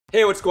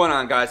Hey, what's going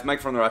on, guys?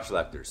 Mike from the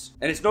Retrollectors.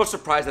 And it's no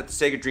surprise that the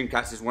Sega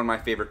Dreamcast is one of my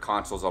favorite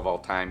consoles of all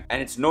time.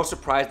 And it's no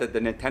surprise that the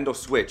Nintendo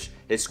Switch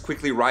is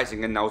quickly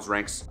rising in those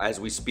ranks as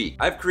we speak.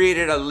 I've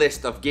created a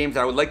list of games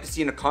that I would like to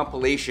see in a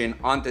compilation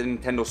on the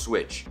Nintendo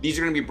Switch. These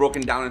are going to be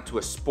broken down into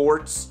a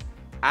sports,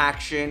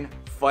 action,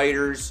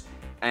 fighters,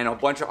 and a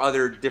bunch of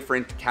other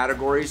different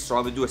categories. So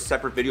I'm gonna do a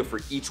separate video for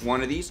each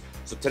one of these.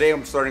 So today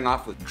I'm starting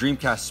off with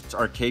Dreamcast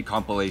Arcade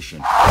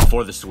Compilation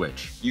for the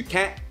Switch. You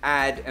can't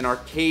add an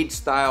arcade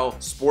style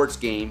sports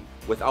game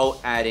without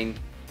adding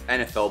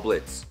NFL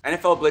Blitz.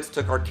 NFL Blitz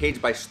took arcades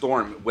by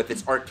storm with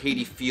its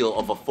arcadey feel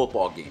of a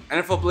football game.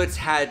 NFL Blitz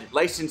had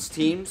licensed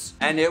teams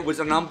and it was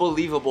an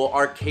unbelievable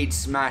arcade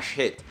smash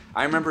hit.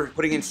 I remember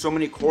putting in so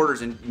many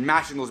quarters and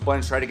mashing those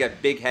buttons, trying to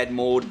get big head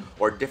mode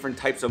or different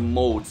types of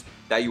modes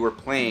that you were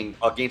playing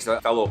against a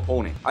fellow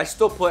opponent. I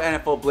still put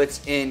NFL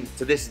Blitz in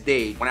to this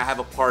day when I have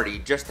a party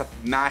just to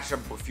mash up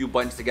a few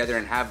buttons together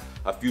and have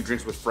a few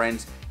drinks with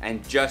friends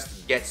and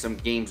just get some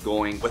games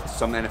going with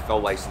some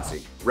NFL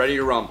licensing. Ready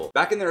to Rumble.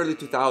 Back in the early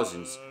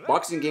 2000s,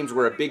 boxing games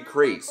were a big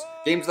craze.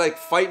 Games like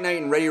Fight Night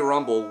and Ready to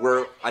Rumble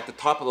were at the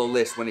top of the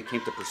list when it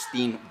came to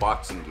pristine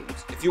boxing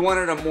games. If you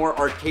wanted a more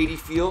arcadey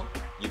feel,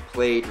 you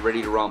played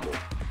Ready to Rumble.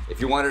 If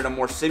you wanted a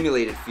more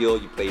simulated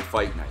feel, you played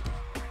Fight Night.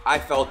 I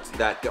felt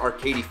that the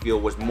arcadey feel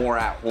was more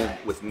at home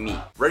with me.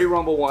 Ready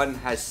Rumble 1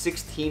 has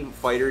 16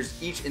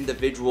 fighters, each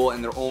individual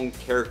and their own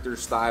character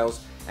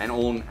styles and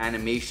own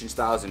animation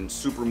styles and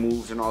super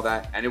moves and all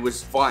that. And it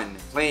was fun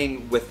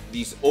playing with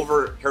these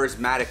over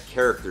charismatic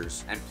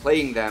characters and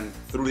playing them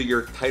through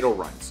your title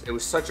runs. It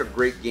was such a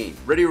great game.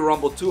 Ready to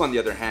Rumble 2, on the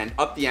other hand,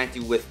 upped the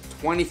ante with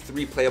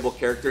 23 playable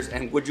characters,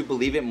 and would you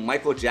believe it,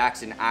 Michael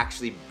Jackson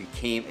actually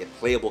became a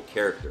playable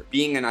character.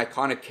 Being an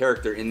iconic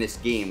character in this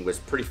game was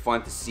pretty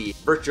fun to see.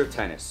 Virtua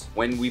Tennis.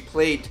 When we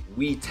played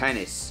Wii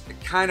Tennis,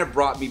 it kind of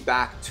brought me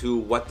back to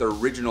what the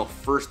original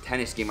first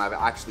tennis game I've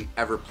actually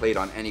ever played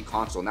on any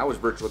console, and that was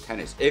Virtua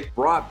Tennis. It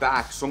brought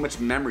back so much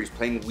memories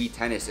playing Wii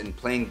Tennis and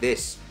playing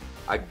this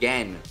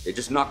again. It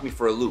just knocked me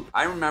for a loop.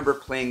 I remember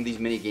playing these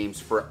mini games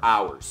for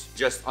hours,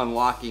 just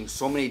unlocking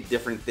so many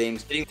different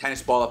things, hitting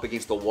tennis ball up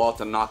against the wall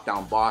to knock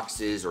down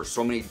boxes, or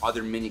so many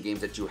other mini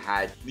games that you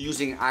had.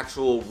 Using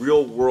actual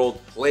real world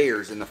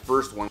players in the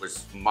first one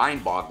was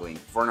mind-boggling.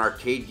 For an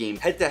arcade game,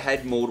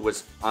 head-to-head mode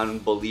was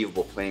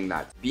unbelievable playing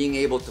that. Being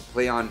able to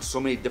play on so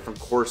many different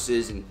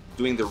courses and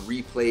doing the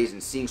replays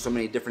and seeing so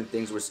many different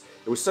things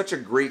it was such a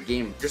great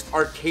game. Just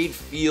arcade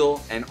feel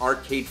and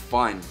arcade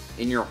fun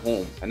in your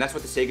home. And that's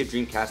what the Sega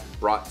Dreamcast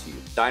brought to you.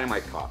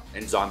 Dynamite Cop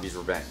and Zombies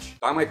Revenge.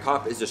 Dynamite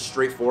Cop is a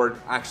straightforward,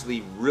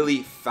 actually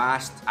really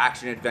fast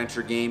action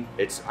adventure game.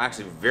 It's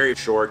actually very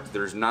short.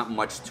 There's not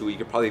much to it. You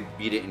could probably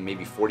beat it in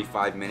maybe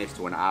 45 minutes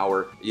to an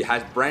hour. It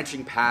has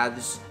branching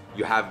paths.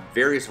 You have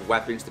various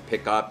weapons to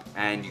pick up,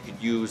 and you could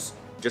use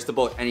just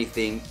about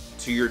anything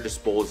to your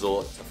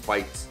disposal to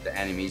fight the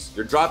enemies.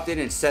 You're dropped in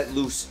and set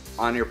loose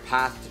on your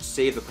path to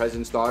save the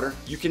president's daughter.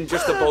 You can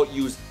just about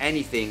use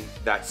anything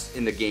that's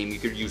in the game. You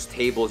could use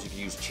tables, you could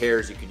use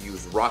chairs, you could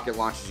use rocket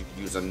launchers, you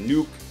could use a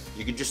nuke.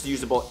 You could just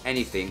use about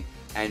anything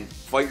and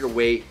fight your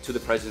way to the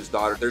president's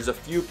daughter. There's a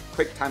few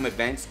quick time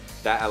events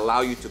that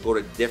allow you to go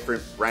to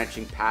different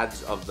branching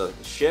paths of the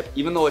ship.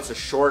 Even though it's a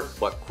short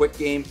but quick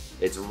game,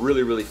 it's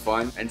really, really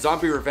fun. And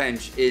Zombie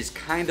Revenge is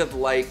kind of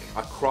like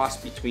a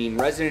cross between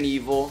Resident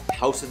Evil,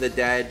 House of the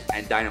Dead,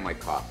 and Dynamite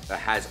Cop. That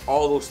has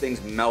all those things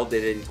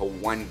melded into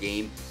one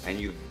game, and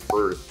you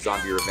birth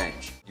Zombie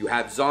Revenge. You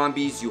have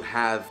zombies, you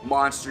have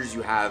monsters,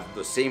 you have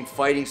the same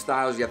fighting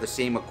styles, you have the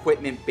same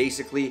equipment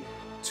basically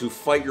to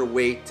fight your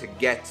way to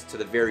get to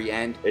the very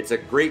end. It's a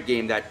great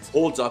game that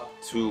holds up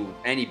to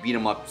any beat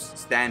 'em up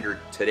standard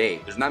today.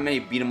 There's not many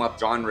beat 'em up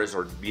genres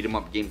or beat 'em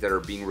up games that are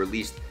being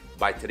released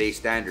by today's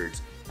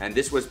standards, and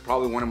this was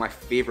probably one of my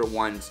favorite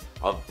ones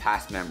of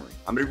past memory.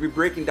 I'm going to be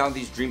breaking down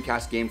these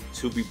Dreamcast games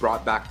to be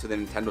brought back to the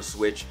Nintendo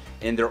Switch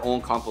in their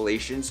own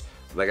compilations.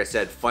 Like I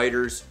said,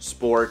 fighters,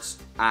 sports,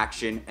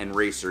 action, and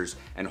racers,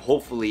 and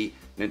hopefully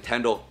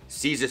Nintendo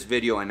sees this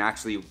video and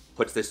actually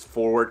puts this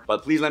forward.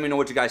 But please let me know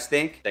what you guys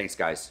think. Thanks,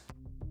 guys.